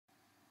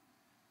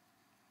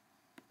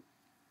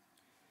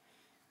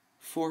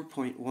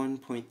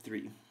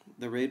4.1.3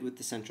 The Raid with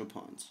the Central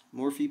Pawns.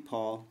 Morphy,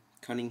 Paul,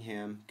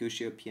 Cunningham,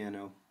 Guccio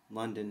Piano,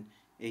 London,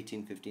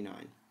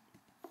 1859.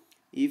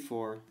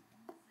 e4,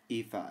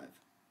 e5.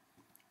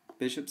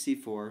 Bishop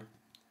c4,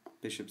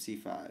 bishop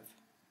c5.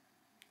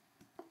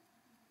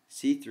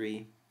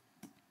 c3,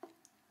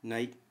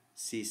 knight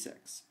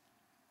c6.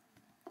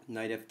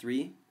 Knight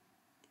f3,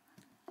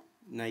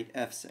 knight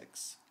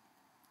f6.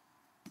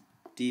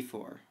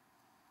 d4.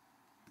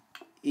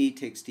 E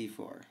takes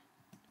d4.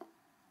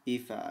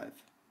 e5.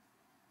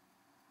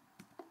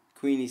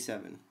 Queen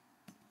e7.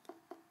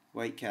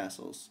 White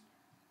castles.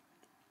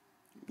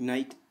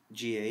 Knight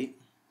g8.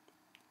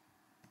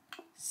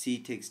 C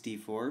takes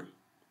d4.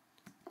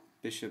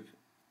 Bishop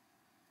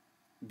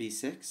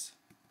b6.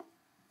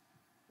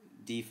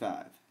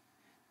 d5.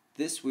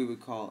 This we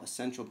would call a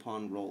central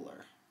pawn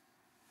roller.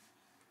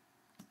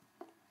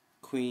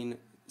 Queen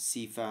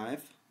c5.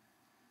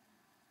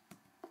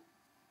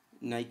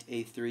 Knight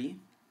a3.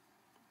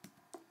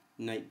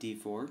 Knight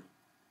d4.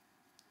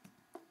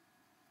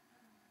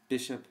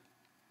 Bishop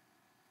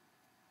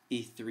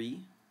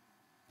e3.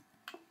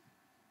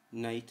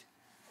 Knight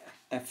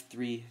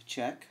f3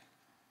 check.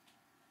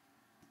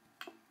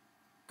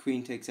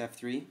 Queen takes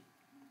f3.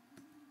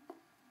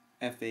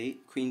 f8.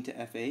 Queen to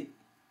f8.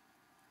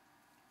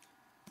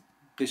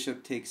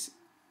 Bishop takes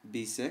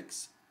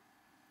b6.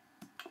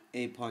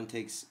 A pawn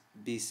takes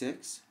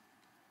b6.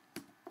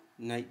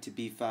 Knight to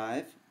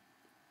b5.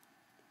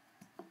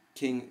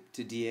 King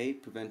to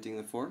d8, preventing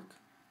the fork.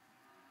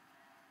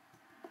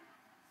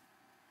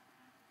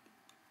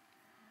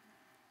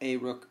 A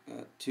rook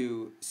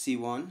to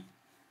c1.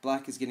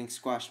 Black is getting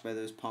squashed by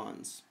those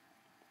pawns.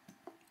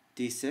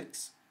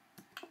 d6.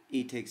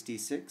 E takes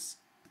d6.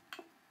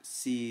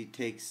 C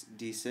takes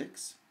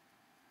d6.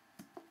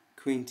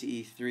 Queen to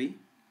e3.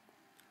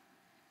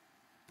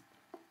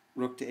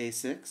 Rook to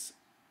a6.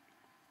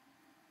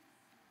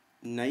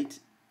 Knight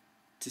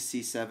to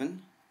c7.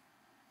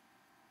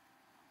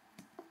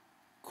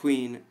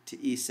 Queen to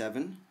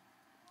e7.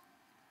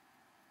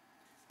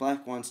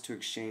 Black wants to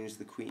exchange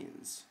the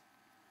queens.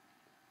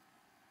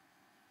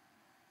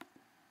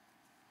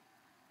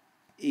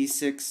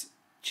 e6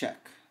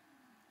 check.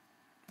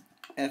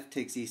 F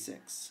takes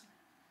e6.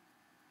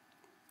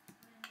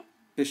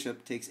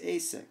 Bishop takes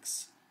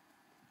a6.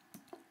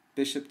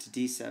 Bishop to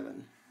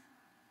d7.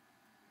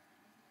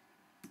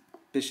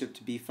 Bishop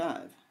to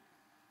b5.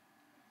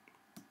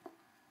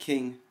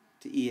 King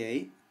to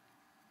e8.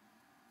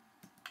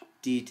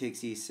 D takes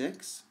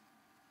e6.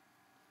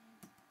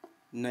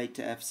 Knight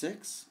to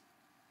f6.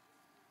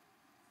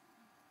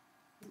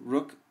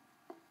 Rook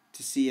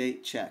to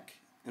c8 check,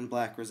 and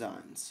black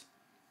resigns.